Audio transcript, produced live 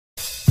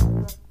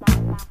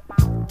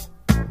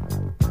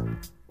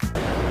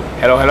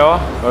Hello, hello.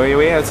 Oui,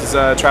 oui, this is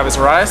Travis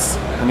Rice,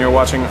 and you're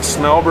watching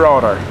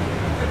snowBrOADER.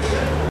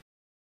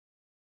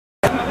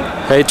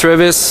 Hey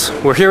Travis,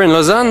 we're here in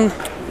Lausanne.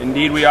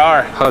 Indeed we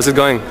are. How's it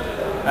going?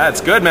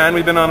 It's good, man.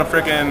 We've been on a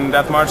freaking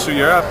death march through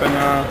Europe,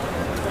 and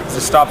it's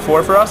a stop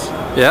 4 for us.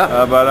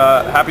 Yeah.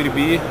 But happy to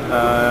be.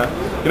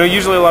 You know,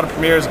 usually a lot of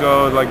premieres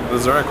go like the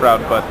Zurich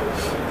route, but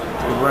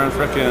we're in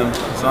freaking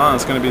Lausanne.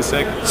 It's gonna be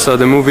sick. So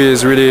the movie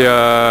is really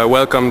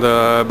welcomed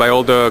by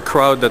all the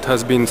crowd that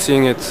has been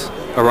seeing it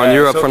around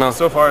Europe for now.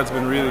 So far, it's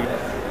been really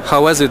good.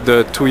 How was it,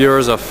 the 2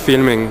 years of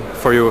filming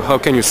for you? How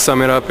can you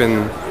sum it up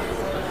in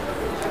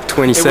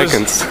 20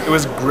 seconds? It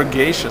was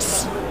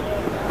gregarious.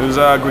 It was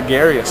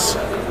gregarious.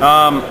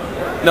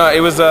 No, it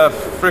was a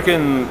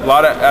freaking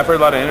lot of effort, a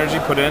lot of energy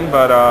put in,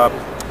 but I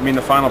mean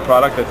the final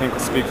product I think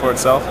will speak for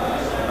itself.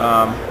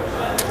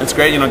 It's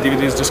great, you know,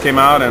 DVDs just came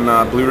out and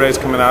Blu-ray's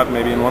coming out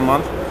maybe in 1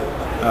 month.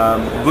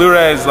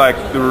 Blu-ray is like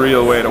the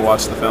real way to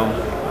watch the film,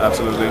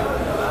 absolutely.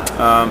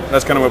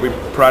 That's kind of what we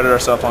prided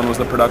ourselves on, was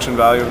the production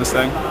value of this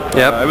thing.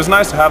 Yep. It was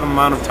nice to have the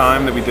amount of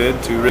time that we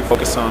did to really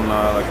focus on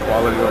like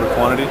quality over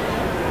quantity,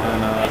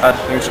 and I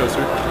think it shows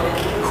through.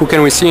 Who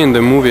can we see in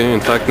the movie,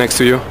 in fact, next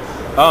to you?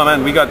 Oh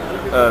man, we got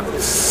a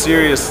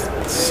serious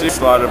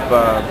lot of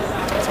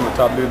some of the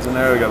top dudes in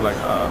there. We got like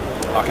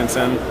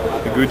Hawkinson,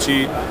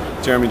 Higuchi,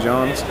 Jeremy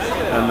Jones,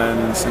 and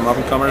then some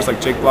up-and-comers like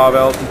Jake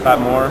Blauvelt, Pat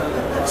Moore,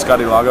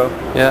 Scotty Lago,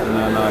 yeah, and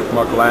then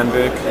Mark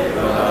Landvik,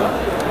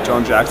 and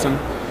John Jackson,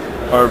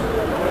 are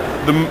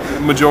the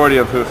majority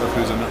of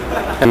who's in it.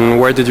 And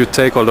where did you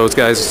take all those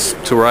guys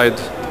to ride?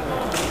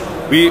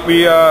 We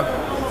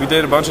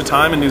did a bunch of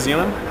time in New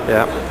Zealand.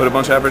 Yeah. Put a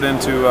bunch of effort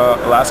into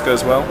Alaska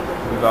as well,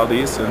 in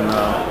Valdez,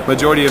 and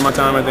majority of my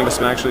time I think has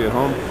been actually at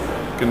home.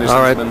 Conditions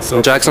all right. have been so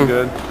in Jackson?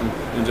 good.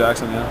 In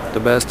Jackson, yeah. The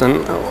best.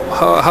 And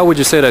how would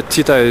you say that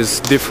TITA is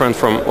different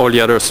from all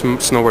the other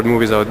snowboard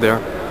movies out there?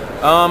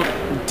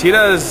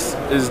 TITA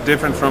is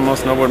different from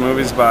most snowboard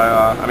movies by,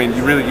 I mean,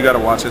 you got to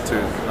watch it to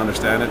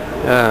understand it.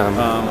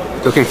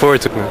 Yeah, looking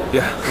forward to it.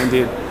 Yeah,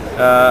 indeed.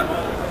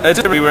 It's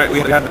just we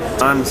had the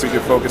time so we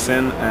could focus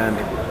in and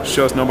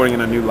show snowboarding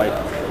in a new light.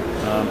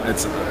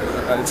 It's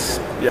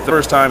the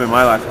first time in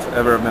my life I've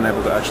ever been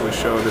able to actually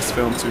show this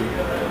film to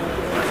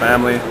my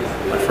family,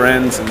 my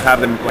friends, and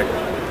have them like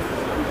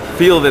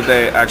feel that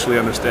they actually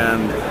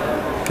understand,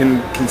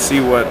 can see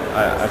what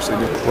I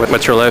actually do.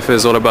 What your life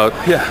is all about.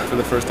 Yeah, for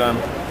the first time.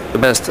 The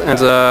best. And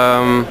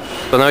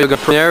so now you're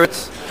gonna premiere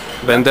it,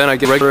 and then I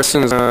guess regular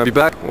season is gonna be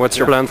back. What's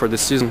your plan for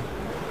this season?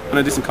 I'm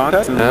gonna do some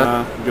contests, and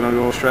we're gonna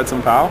go shred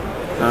some POW.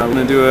 We're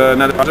gonna do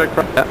another project.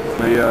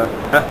 Yeah,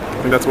 I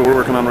think that's what we're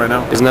working on right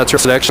now. Isn't that your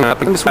selection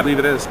happening? I believe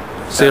it is.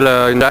 Still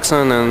in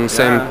Jackson and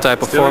same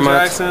type of still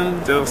format? In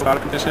Jackson, still a lot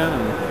of competition,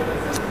 and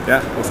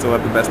yeah, we'll still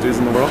have the best dudes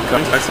in the world.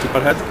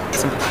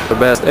 The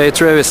best. Hey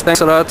Travis, thanks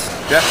a lot.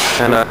 Yeah.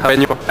 And have a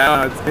new.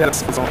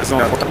 It's only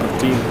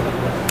 14.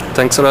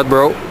 Thanks a lot,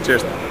 bro.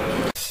 Cheers.